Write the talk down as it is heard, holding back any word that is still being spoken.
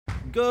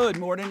Good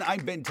morning,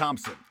 I'm Ben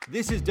Thompson.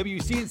 This is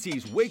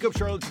WCNC's Wake Up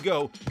Charlotte to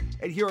Go,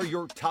 and here are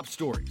your top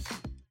stories.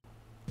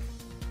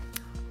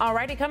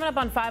 Alrighty, coming up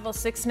on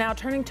 5:06 now,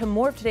 turning to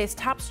more of today's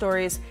top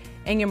stories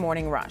in your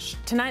morning rush.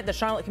 Tonight, the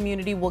Charlotte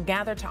community will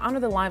gather to honor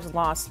the lives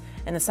lost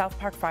in the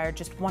SouthPark fire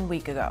just 1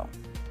 week ago.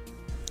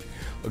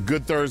 A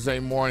good Thursday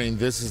morning.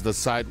 This is the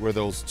site where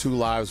those 2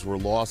 lives were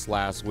lost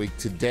last week.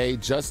 Today,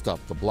 just up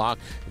the block,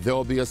 there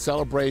will be a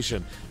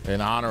celebration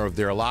in honor of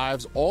their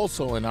lives,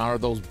 also in honor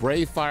of those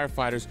brave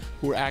firefighters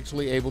who were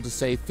actually able to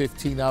save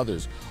 15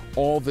 others.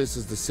 All this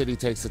as the city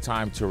takes the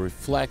time to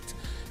reflect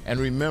and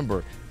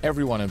remember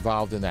everyone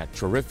involved in that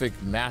terrific,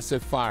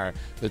 massive fire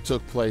that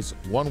took place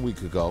 1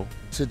 week ago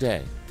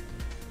today.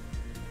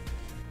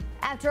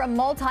 After a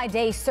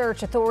multi-day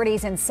search,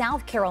 authorities in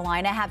South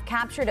Carolina have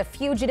captured a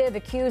fugitive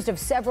accused of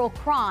several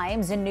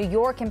crimes in New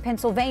York and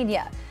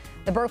Pennsylvania.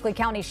 The Berkeley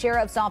County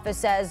Sheriff's Office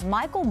says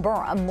Michael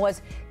Burham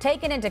was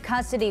taken into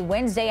custody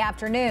Wednesday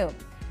afternoon.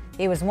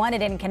 He was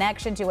wanted in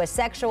connection to a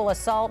sexual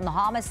assault and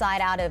homicide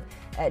out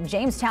of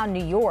Jamestown,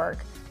 New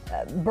York.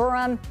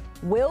 Burham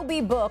will be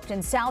booked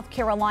in South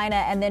Carolina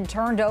and then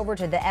turned over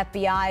to the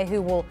FBI,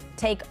 who will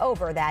take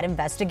over that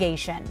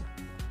investigation.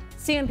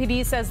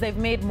 CNPD says they've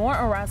made more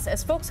arrests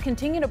as folks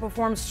continue to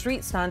perform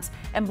street stunts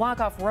and block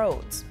off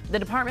roads. The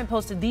department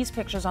posted these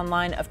pictures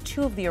online of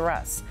 2 of the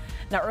arrests.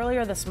 Now,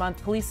 earlier this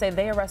month, police say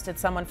they arrested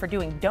someone for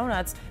doing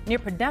donuts near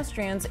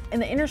pedestrians in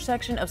the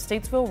intersection of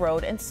Statesville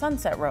Road and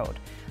Sunset Road.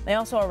 They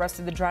also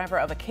arrested the driver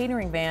of a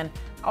catering van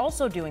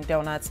also doing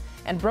donuts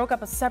and broke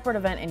up a separate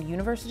event in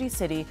University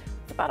City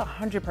with about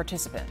 100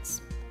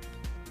 participants.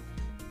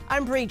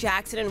 I'm Bree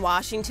Jackson in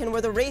Washington,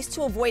 where the race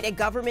to avoid a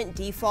government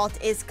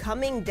default is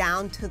coming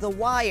down to the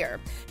wire.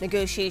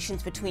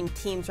 Negotiations between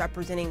teams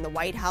representing the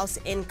White House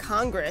and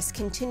Congress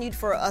continued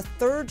for a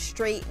 3rd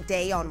straight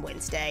day on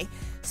Wednesday.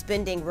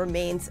 Spending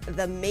remains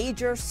the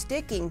major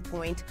sticking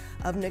point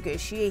of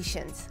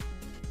negotiations.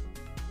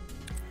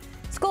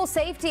 School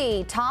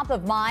safety top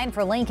of mind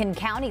for Lincoln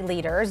County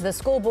leaders. The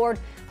school board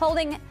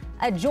holding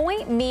a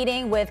joint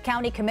meeting with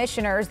county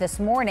commissioners this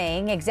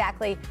morning.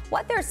 Exactly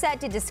what they're set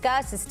to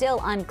discuss is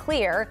still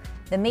unclear.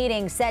 The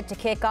meeting set to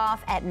kick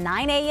off at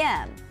 9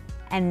 a.m.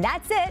 And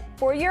that's it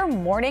for your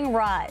morning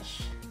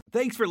rush.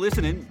 Thanks for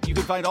listening. You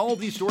can find all of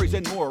these stories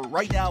and more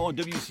right now on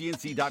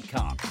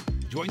WCNC.com.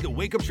 Join the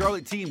Wake Up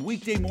Charlotte team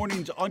weekday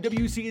mornings on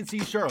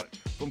WCNC Charlotte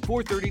from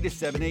 4:30 to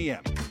 7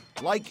 a.m.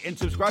 Like and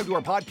subscribe to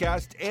our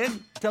podcast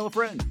and tell a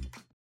friend.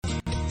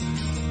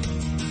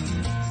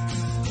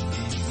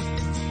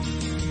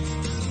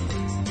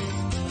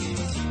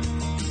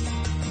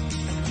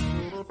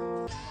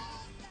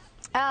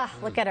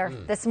 Look at her.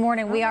 This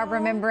morning we are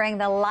remembering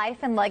the life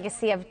and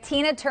legacy of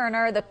Tina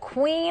Turner, the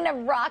queen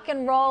of rock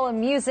and roll, a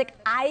music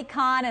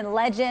icon and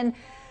legend.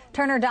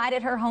 Turner died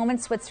at her home in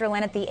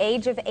Switzerland at the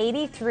age of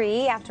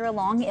 83 after a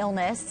long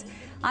illness.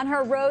 On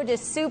her road to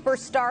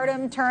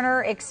superstardom,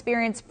 Turner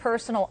experienced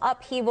personal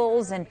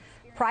upheavals and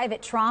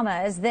private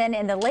traumas. Then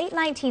in the late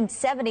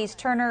 1970s,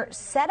 Turner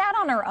set out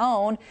on her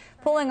own,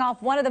 pulling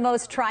off one of the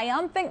most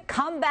triumphant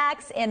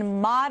comebacks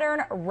in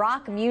modern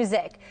rock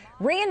music.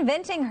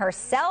 Reinventing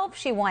herself,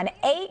 she won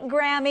 8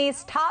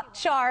 Grammys, topped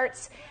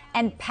charts,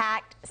 and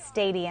packed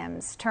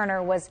stadiums.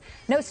 Turner was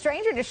no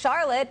stranger to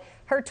Charlotte.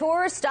 Her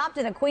tours stopped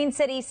in the Queen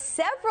City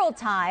several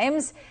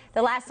times.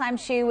 The last time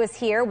she was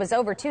here was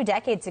over 2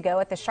 decades ago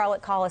at the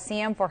Charlotte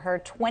Coliseum for her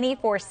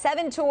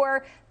 24/7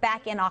 tour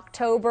back in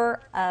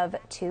October of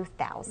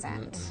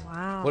 2000.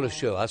 Wow. What a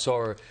show. I saw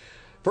her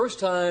first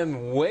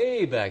time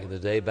way back in the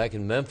day, back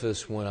in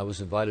Memphis, when I was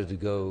invited to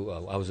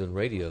go. I was in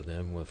radio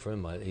then with a friend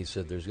of mine. He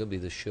said there's going to be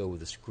this show with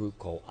this group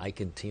called Ike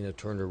and Tina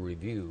Turner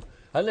Review.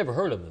 I'd never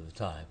heard of them at the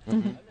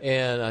time.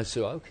 And I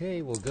said,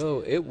 okay, we'll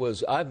go. It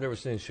was, I've never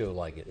seen a show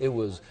like it. It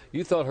was,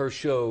 you thought her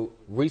show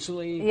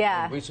recently,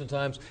 in recent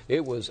times,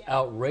 it was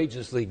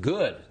outrageously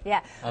good. Yeah.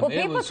 I Well,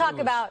 mean, people talk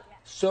about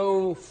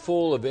so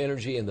full of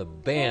energy, and the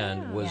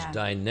band was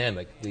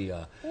dynamic.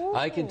 The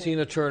Ike and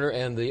Tina Turner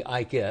and the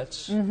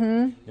Ikeettes.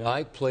 You know,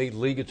 Ike played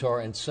lead guitar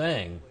and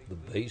sang the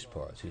bass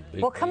parts.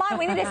 Well, come on,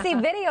 we need to see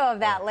video of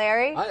that,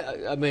 Larry.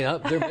 I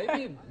mean, there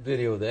may be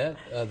video of that.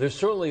 There's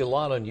certainly a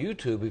lot on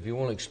YouTube if you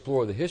want to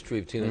explore the history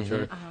of Tina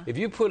Turner. If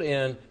you put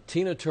in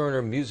Tina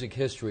Turner music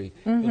history,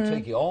 it'll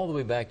take you all the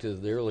way back to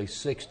the early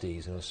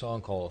 60s in a song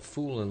called A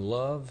Fool in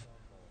Love.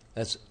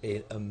 That's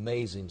an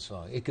amazing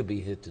song. It could be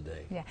a hit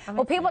today. Yeah.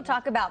 Well, people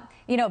talk about,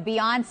 you know,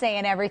 Beyonce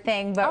and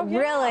everything, but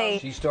really,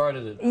 she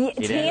started it.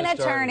 Tina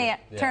Turner.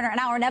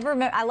 And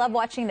I love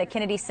watching the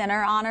Kennedy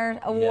Center Honor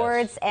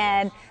Awards,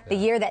 and the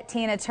year that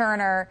Tina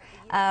Turner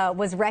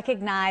was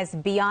recognized,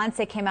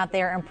 Beyonce came out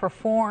there and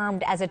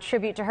performed as a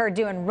tribute to her,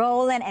 doing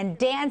rolling and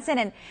dancing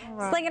and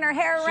slinging her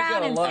hair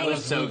around and singing. It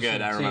was so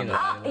good. I remember.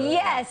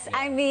 Yes,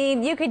 I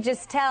mean, you could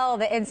just tell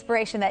the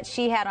inspiration that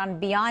she had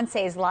on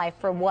Beyonce's life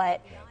for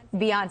what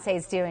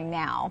Beyonce's doing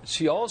now.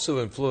 She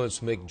also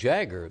influenced Mick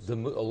Jagger. A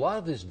lot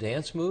of his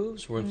dance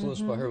moves were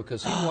influenced by her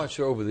because he watched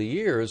her over the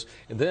years.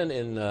 And then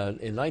in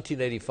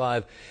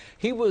 1985,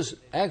 he was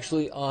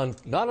actually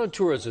not on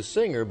tour as a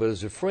singer, but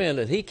as a friend,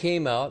 and he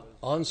came out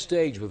on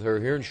stage with her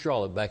here in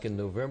Charlotte back in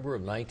November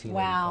of 1985.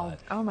 Wow.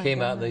 Oh, my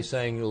Came out and they goodness.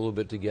 sang a little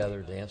bit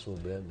together, danced a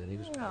little bit, and then he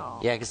was...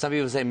 Yeah, because some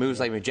people say moves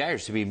like Mick Jagger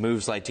should be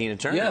moves like Tina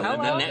Turner.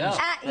 Yeah,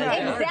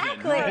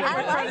 Exactly.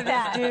 I like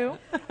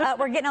that.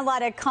 We're getting a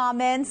lot of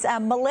comments.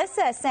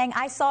 Melissa saying,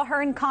 I saw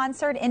her in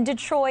concert in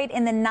Detroit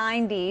in the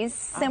 90s.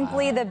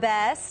 Simply the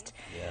best.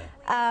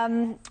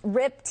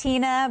 Rip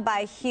Tina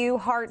by Hugh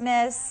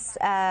Hartness.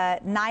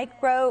 Nike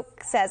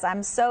Roke says,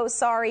 I'm so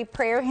sorry.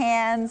 Prayer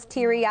hands,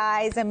 teary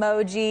eyes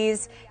emojis.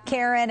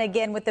 Karen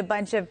again with a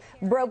bunch of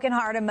broken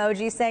heart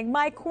emojis saying,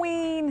 my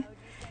queen.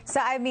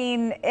 So, I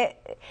mean,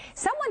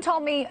 someone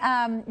told me,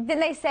 didn't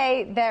they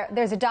say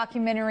there's a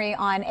documentary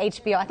on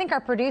HBO? I think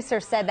our producer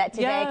said that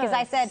today because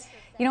I said,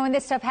 you know, when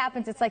this stuff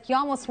happens, it's like you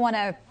almost want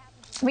to,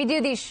 we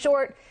do these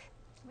short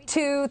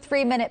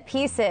 2-3 minute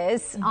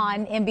pieces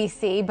on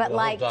NBC, but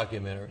like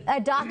a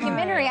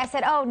documentary. I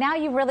said, oh, now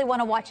you really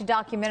want to watch a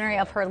documentary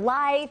of her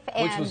life.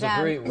 And, which was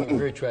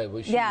very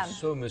tragic. She was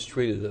so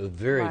mistreated,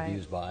 very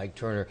abused by Ike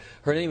Turner.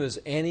 Her name is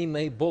Annie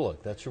Mae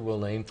Bullock. That's her real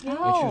name. And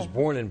she was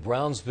born in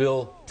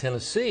Brownsville,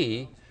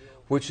 Tennessee,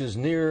 which is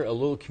near a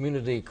little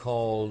community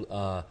called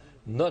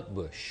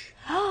Nutbush.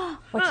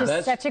 Which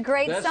is such a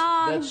great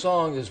song. That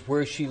song is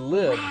where she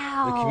lived.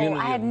 Wow, the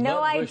community I had of no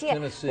Nutbush, idea.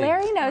 Tennessee.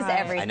 Larry knows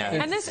everything.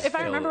 And this, if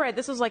I remember right,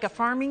 this was like a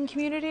farming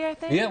community, I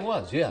think? Yeah, it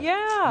was,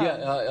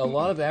 yeah. A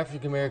lot of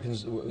African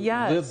Americans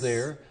lived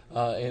there.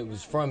 It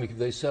was farming.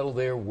 They settled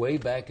there way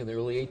back in the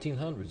early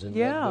 1800s in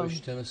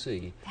Nutbush,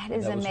 Tennessee. That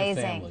is was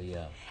amazing. Her family,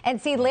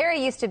 And see,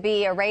 Larry used to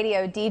be a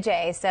radio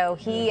DJ, so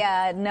he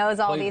knows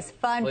all these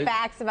fun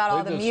facts about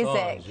all the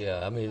music.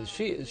 Songs, I mean,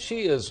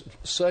 she is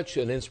such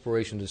an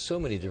inspiration to so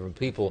many different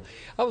people.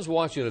 I was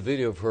watching a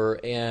video of her,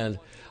 and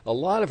a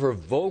lot of her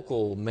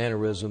vocal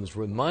mannerisms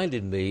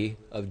reminded me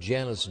of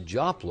Janis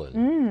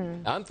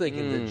Joplin. I'm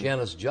thinking that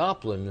Janis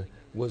Joplin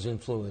was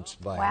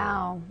influenced by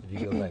her.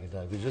 If you go back in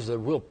time, because just a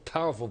real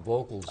powerful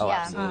vocals. Oh,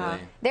 absolutely.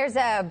 There's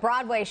a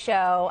Broadway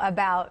show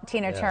about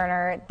Tina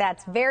Turner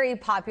that's very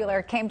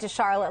popular. Came to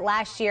Charlotte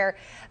last year,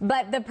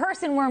 but the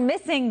person we're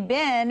missing,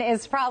 Ben,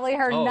 is probably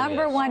her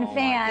number one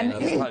fan.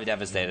 He's probably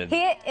devastated.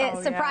 He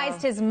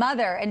surprised his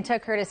mother and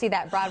took her to see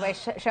that Broadway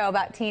show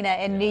about Tina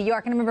in New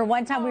York. And I remember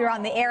one time we were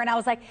on the air, and I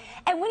was like,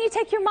 "And when you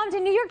take your mom to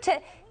New York to,"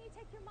 and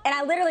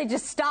I literally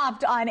just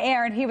stopped on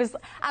air, and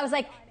I was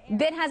like,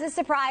 Ben has a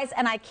surprise,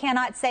 and I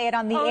cannot say it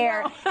on the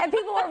air. No. And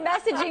people were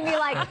messaging me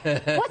like,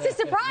 what's a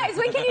surprise?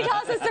 When can you tell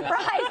us a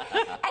surprise?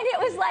 And it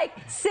was like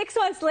 6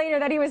 months later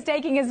that he was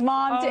taking his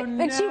mom to,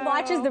 and she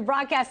watches the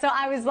broadcast. So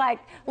I was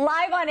like,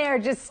 live on air,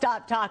 just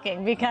stop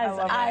talking, because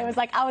I was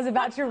like, I was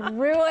about to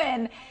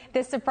ruin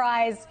this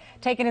surprise,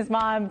 taking his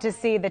mom to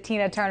see the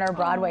Tina Turner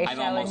Broadway show in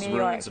New York. I've almost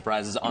ruined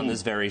surprises on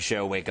this very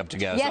show, Wake Up to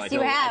Go. Yes, so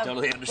you have. I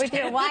totally understand.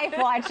 With your wife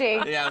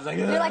watching. Yeah, I was like,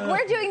 you're like,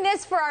 we're doing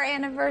this for our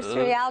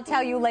anniversary. I'll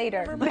tell you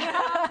later.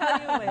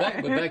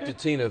 Back to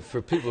Tina,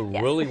 for people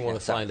who really want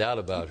to find out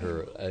about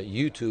her,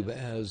 YouTube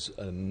has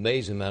an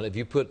amazing amount. If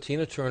you put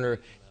Tina Turner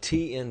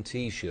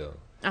TNT show,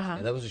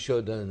 and that was a show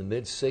done in the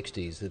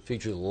mid-'60s that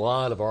featured a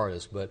lot of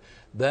artists, but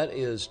that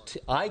is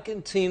Ike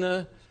and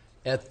Tina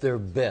at their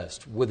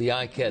best, with the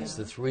Ikettes,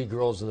 the three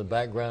girls in the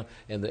background,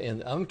 and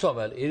I'm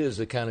talking about, it is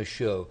the kind of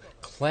show,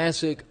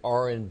 classic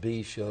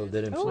R&B show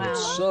that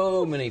influenced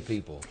so many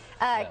people.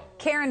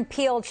 Karen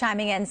Peel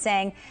chiming in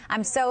saying,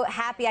 I'm so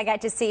happy I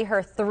got to see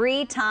her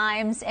 3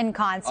 times in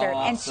concert.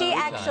 And she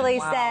actually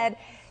said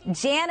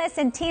Janis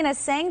and Tina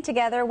sang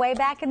together way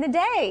back in the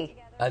day.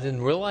 I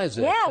didn't realize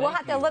that. Yeah, we'll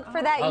have to look for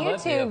that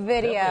YouTube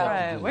video.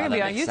 Right. We're going to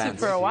be on YouTube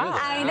for a while.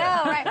 I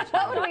know, right?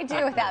 What would we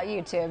do without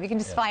YouTube? You can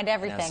just find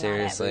everything on it.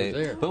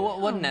 Seriously. But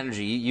what an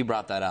energy. You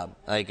brought that up.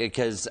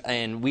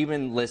 And we've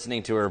been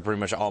listening to her pretty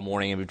much all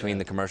morning in between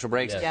the commercial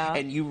breaks. Yeah.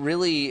 And you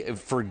really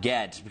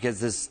forget,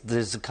 because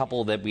there's a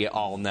couple that we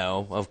all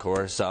know, of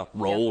course,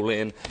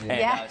 Rollin'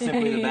 and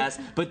Simply the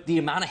Best. But the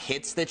amount of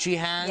hits that she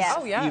has,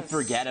 you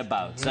forget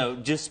about. So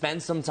just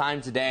spend some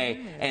time today,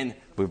 and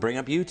we bring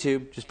up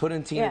YouTube, just put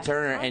in Tina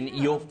Turner, and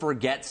you'll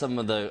forget some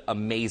of the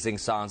amazing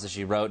songs that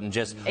she wrote, and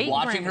just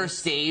watching her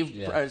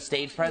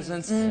stage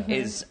presence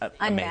is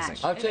amazing.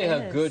 I'll tell you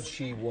how good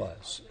she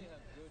was.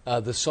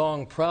 The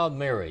song Proud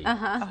Mary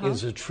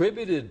is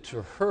attributed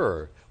to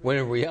her, when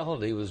in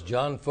reality it was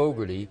John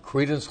Fogerty,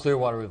 Creedence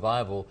Clearwater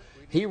Revival.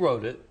 He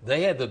wrote it.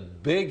 They had the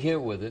big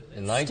hit with it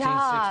in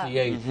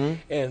 1968.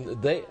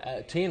 And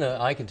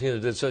Ike and Tina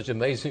did such an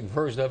amazing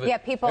version of it. Yeah,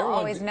 people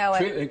always know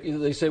it.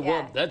 They say,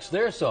 well, that's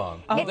their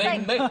song.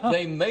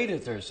 They made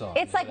it their song.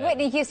 It's like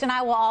Whitney Houston,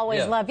 I Will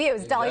Always Love You. It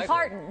was Dolly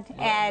Parton.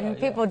 And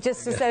people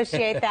just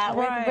associate that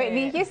with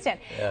Whitney Houston.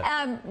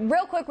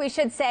 Real quick, we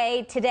should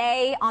say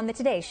today on the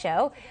Today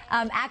Show,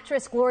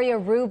 actress Gloria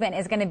Rueben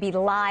is going to be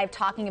live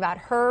talking about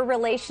her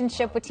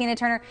relationship with Tina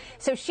Turner.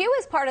 So she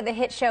was part of the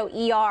hit show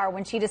ER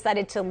when she decided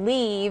decided to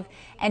leave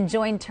and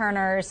join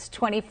Turner's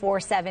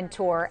 24/7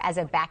 tour as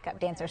a backup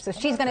dancer. So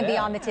she's going to be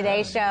on the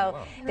Today Show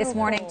this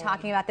morning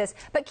talking about this.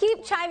 But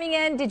keep chiming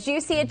in. Did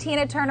you see a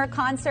Tina Turner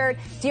concert?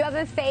 Do you have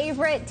a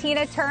favorite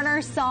Tina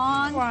Turner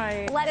song?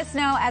 Right. Let us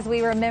know as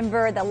we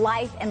remember the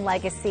life and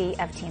legacy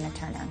of Tina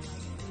Turner.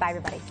 Bye,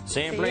 everybody.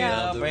 Simply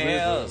the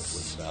river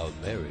without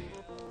Mary.